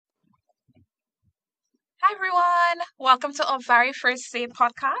Hi everyone, welcome to our very first Say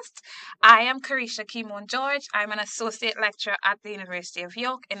podcast. I am Karisha Kimon George. I'm an associate lecturer at the University of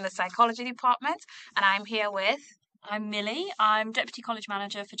York in the psychology department, and I'm here with. I'm Millie. I'm Deputy College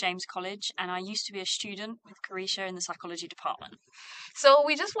Manager for James College, and I used to be a student with Karisha in the Psychology Department. So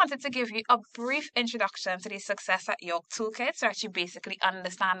we just wanted to give you a brief introduction to the Success at York Toolkit, so that you basically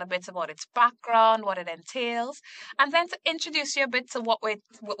understand a bit about its background, what it entails, and then to introduce you a bit to what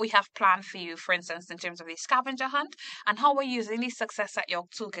we have planned for you. For instance, in terms of the scavenger hunt and how we're using the Success at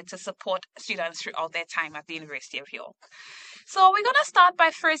York Toolkit to support students throughout their time at the University of York. So we're going to start by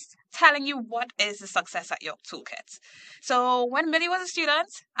first telling you what is the Success at York Toolkit. So when Millie was a student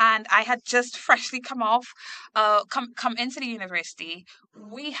and I had just freshly come into the university,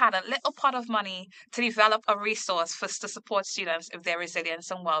 we had a little pot of money to develop a resource for to support students with their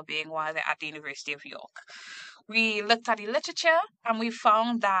resilience and well-being while they're at the University of York. We looked at the literature and we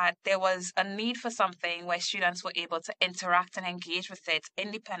found that there was a need for something where students were able to interact and engage with it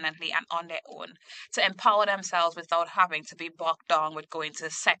independently and on their own to empower themselves without having to be bogged down with going to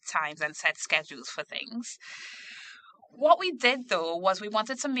set times and set schedules for things. What we did though was we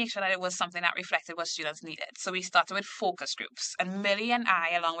wanted to make sure that it was something that reflected what students needed. So we started with focus groups. And Millie and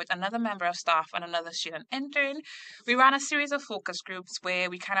I, along with another member of staff and another student intern, we ran a series of focus groups where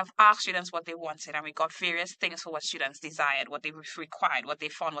we kind of asked students what they wanted and we got various things for what students desired, what they required, what they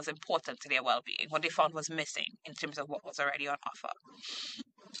found was important to their well-being, what they found was missing in terms of what was already on offer.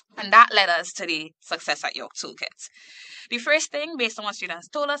 And that led us to the Success at York Toolkit. The first thing, based on what students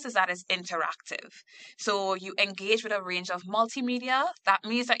told us, is that it's interactive. So you engage with a range of multimedia. That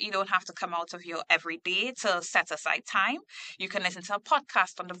means that you don't have to come out of your everyday to set aside time. You can listen to a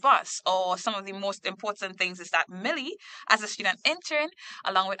podcast on the bus, or some of the most important things is that Millie, as a student intern,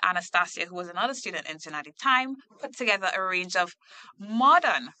 along with Anastasia, who was another student intern at the time, put together a range of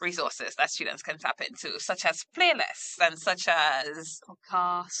modern resources that students can tap into, such as playlists and such as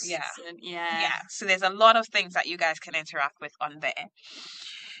Podcasts. yeah. Yeah. So there's a lot of things that you guys can interact with on there.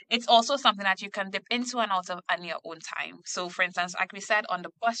 It's also something that you can dip into and out of on your own time. So, for instance, like we said, on the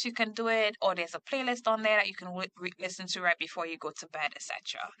bus you can do it, or there's a playlist on there that you can listen to right before you go to bed,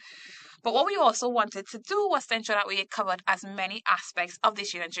 etc. But what we also wanted to do was to ensure that we covered as many aspects of the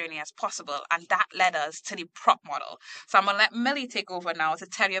student journey as possible, and that led us to the prop model. So I'm going to let Millie take over now to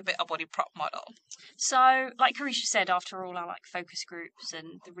tell you a bit about the prop model. So, like Karisha said, after all our focus groups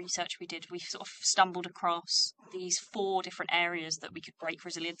and the research we did, we sort of stumbled across these 4 different areas that we could break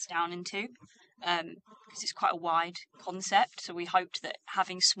resilience down into. Because it's quite a wide concept, so we hoped that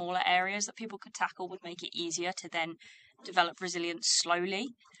having smaller areas that people could tackle would make it easier to then develop resilience slowly.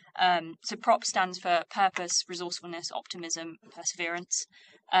 So PROP stands for purpose, resourcefulness, optimism, perseverance.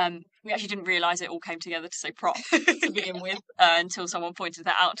 We actually didn't realise it all came together to say prop to begin with until someone pointed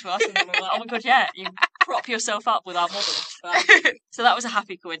that out to us, and we were like, oh my god, yeah, you prop yourself up with our model. So that was a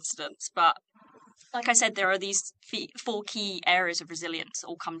happy coincidence. But like I said, there are these 4 key areas of resilience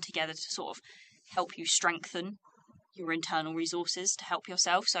all come together to sort of help you strengthen your internal resources to help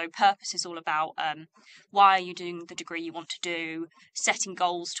yourself. So purpose is all about why are you doing the degree you want to do, setting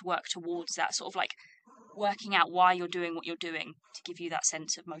goals to work towards that, sort of like working out why you're doing what you're doing to give you that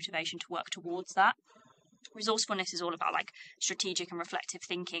sense of motivation to work towards that. Resourcefulness is all about strategic and reflective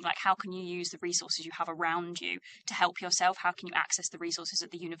thinking, how can you use the resources you have around you to help yourself, how can you access the resources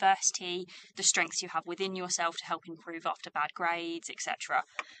at the university, the strengths you have within yourself to help improve after bad grades, etc.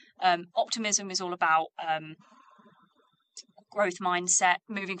 Optimism is all about growth mindset,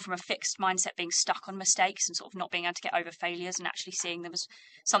 moving from a fixed mindset, being stuck on mistakes and sort of not being able to get over failures and actually seeing them as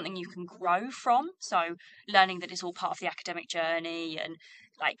something you can grow from. So learning that it's all part of the academic journey, and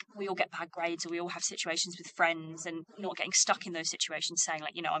we all get bad grades, or we all have situations with friends, and not getting stuck in those situations, saying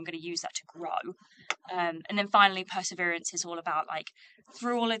I'm going to use that to grow. And then finally, perseverance is all about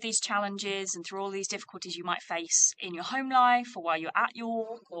through all of these challenges and through all these difficulties you might face in your home life or while you're at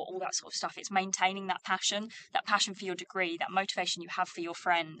York or all that sort of stuff, it's maintaining that passion for your degree, that motivation you have for your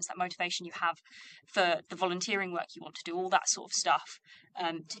friends, that motivation you have for the volunteering work you want to do, all that sort of stuff,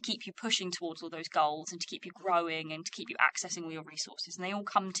 to keep you pushing towards all those goals and to keep you growing and to keep you accessing all your resources. And they all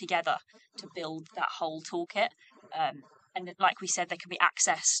come together to build that whole toolkit. And like we said, they can be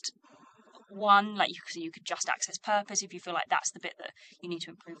accessed you could just access purpose if you feel like that's the bit that you need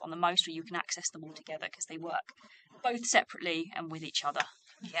to improve on the most, or you can access them all together because they work both separately and with each other.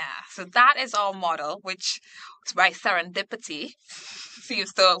 Yeah, so that is our model, which by serendipity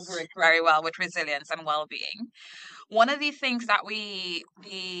seems to work very well with resilience and well-being. one of the things that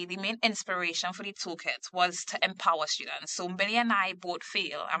the main inspiration for the toolkit was to empower students. So Millie and I both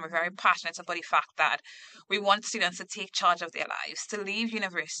feel, and we're very passionate about the fact that we want students to take charge of their lives, to leave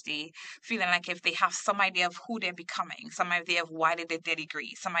university feeling like if they have some idea of who they're becoming, some idea of why they did their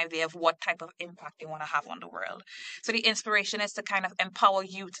degree, some idea of what type of impact they want to have on the world. So the inspiration is to kind of empower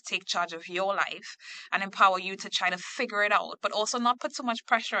you to take charge of your life and empower you to try to figure it out, but also not put too much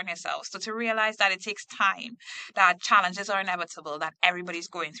pressure on yourself. So to realize that it takes time, that challenges are inevitable, that everybody's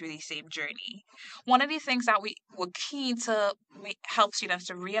going through the same journey. One of the things that we were keen to help students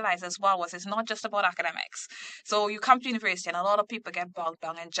to realize as well was it's not just about academics. So you come to university and a lot of people get bogged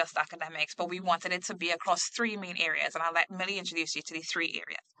down in just academics, but we wanted it to be across three main areas. And I'll let Millie introduce you to the three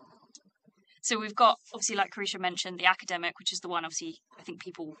areas. So we've got, obviously, like Karisha mentioned, the academic, which is the one, obviously, I think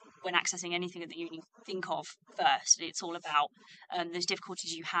people, when accessing anything at the uni, think of first. It's all about those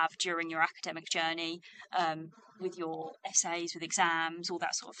difficulties you have during your academic journey, with your essays, with exams, all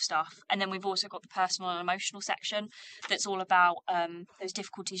that sort of stuff. And then we've also got the personal and emotional section that's all about those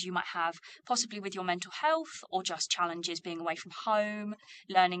difficulties you might have, possibly with your mental health, or just challenges being away from home,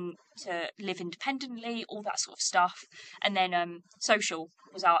 learning to live independently, all that sort of stuff. And then social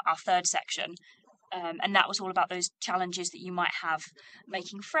was our third section. And that was all about those challenges that you might have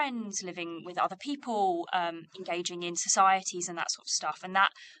making friends, living with other people, engaging in societies and that sort of stuff. And that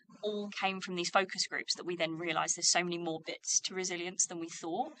all came from these focus groups that we then realised there's so many more bits to resilience than we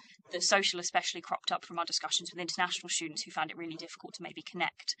thought. The social especially cropped up from our discussions with international students who found it really difficult to maybe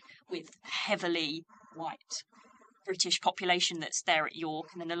connect with heavily white British population that's there at York,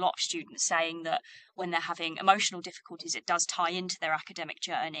 and then a lot of students saying that when they're having emotional difficulties, it does tie into their academic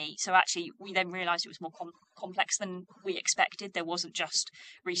journey. So actually, we then realised it was more complex than we expected. There wasn't just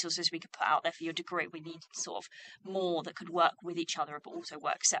resources we could put out there for your degree. We needed sort of more that could work with each other, but also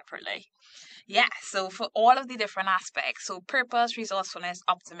work separately. Yeah, so for all of the different aspects, so purpose, resourcefulness,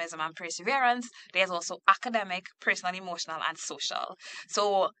 optimism, and perseverance, there's also academic, personal, emotional, and social.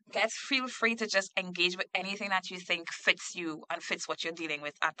 So feel free to just engage with anything that you think fits you and fits what you're dealing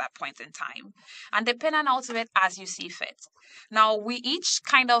with at that point in time. And dip in and out of it as you see fit. Now, we each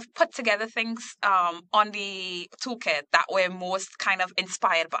kind of put together things on the toolkit that we're most kind of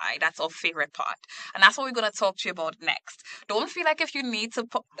inspired by. That's our favorite part. And that's what we're going to talk to you about next. Don't feel like if you need to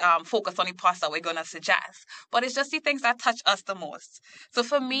focus on the parts that we're going to suggest, but it's just the things that touch us the most. So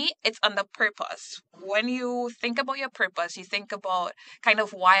for me, it's under purpose. When you think about your purpose, you think about kind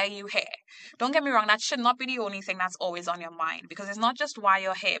of why are you here? Don't get me wrong, that should not be the only thing that's always on your mind, because it's not just why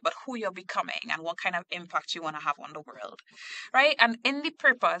you're here, but who you're becoming and what kind of impact you want to have on the world, right? And in the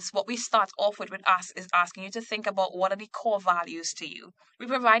purpose, what we start off with us is asking you to think about what are the core values to you. We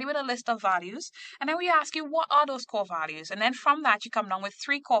provide you with a list of values, and then we ask you what are those core values, and then from that you come down with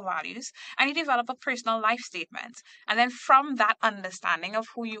 3 core values, and you develop a personal life statement. And then from that understanding of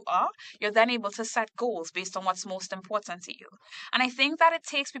who you are, you're then able to set goals based on what's most important to you. And I think that it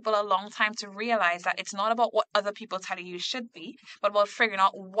takes people a long time to realize that it's not about what other people tell you should be, but about figuring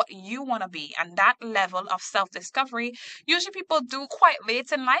out what you want to be. And that level of self-discovery, usually people do quite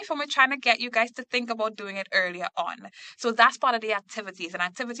late in life, and we're trying to get you guys to think about doing it earlier on. So that's part of the activities, and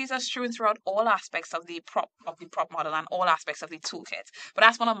activities are strewn throughout all aspects of the prop model and all aspects of the toolkit. But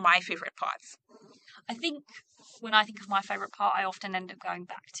that's one of my favorite parts. I think when I think of my favourite part, I often end up going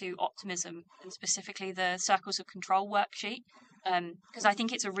back to optimism, and specifically the circles of control worksheet, because I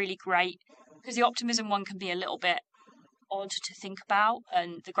think it's a really great, because the optimism one can be a little bit odd to think about,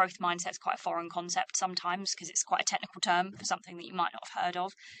 and the growth mindset's quite a foreign concept sometimes because it's quite a technical term for something that you might not have heard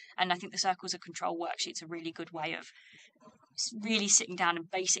of. And I think the circles of control worksheet's a really good way of really sitting down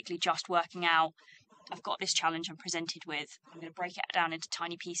and basically just working out, I've got this challenge I'm presented with. I'm going to break it down into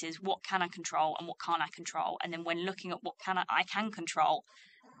tiny pieces. What can I control and what can't I control? And then when looking at what I can control,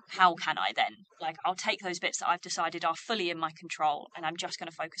 how can I then? Like, I'll take those bits that I've decided are fully in my control, and I'm just going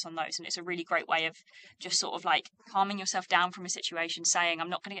to focus on those. And it's a really great way of just sort of like calming yourself down from a situation, saying, I'm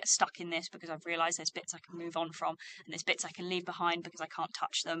not going to get stuck in this because I've realised there's bits I can move on from, and there's bits I can leave behind because I can't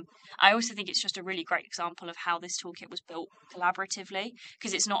touch them. I also think it's just a really great example of how this toolkit was built collaboratively,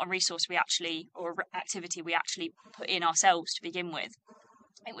 because it's not a resource we actually, or activity we actually put in ourselves to begin with.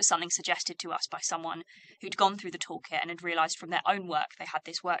 It was something suggested to us by someone who'd gone through the toolkit and had realised from their own work they had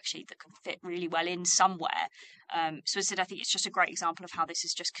this worksheet that could fit really well in somewhere. So as I said, I think it's just a great example of how this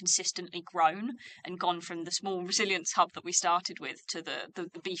has just consistently grown and gone from the small resilience hub that we started with to the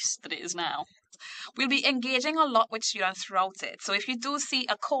beast that it is now. We'll be engaging a lot with students throughout it. So if you do see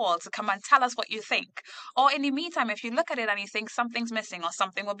a call to come and tell us what you think, or in the meantime, if you look at it and you think something's missing or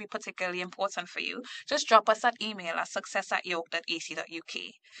something will be particularly important for you, just drop us an email at success@york.ac.uk.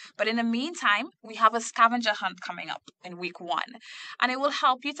 But in the meantime, we have a scavenger hunt coming up in week 1, and it will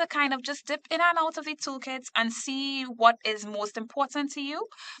help you to kind of just dip in and out of the toolkits and see what is most important to you,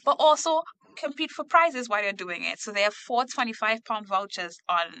 but also compete for prizes while you're doing it. So there are 4 £25 vouchers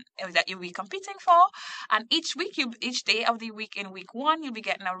on that you'll be competing for, and each day of the week in week 1 you'll be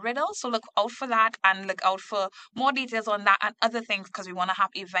getting a riddle. So look out for that and look out for more details on that and other things, because we want to have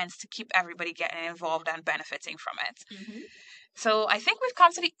events to keep everybody getting involved and benefiting from it. Mm-hmm. So I think we've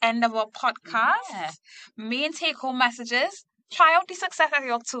come to the end of our podcast. Yeah. Main take-home messages. Try out the Success at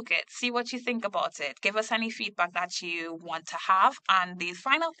York Toolkit. See what you think about it. Give us any feedback that you want to have. And the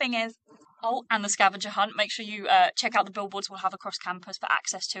final thing is, oh, and the scavenger hunt. Make sure you check out the billboards we'll have across campus for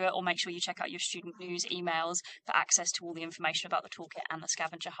access to it, or make sure you check out your student news emails for access to all the information about the toolkit and the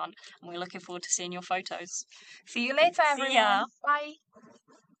scavenger hunt. And we're looking forward to seeing your photos. see you later, everyone. ya. Bye.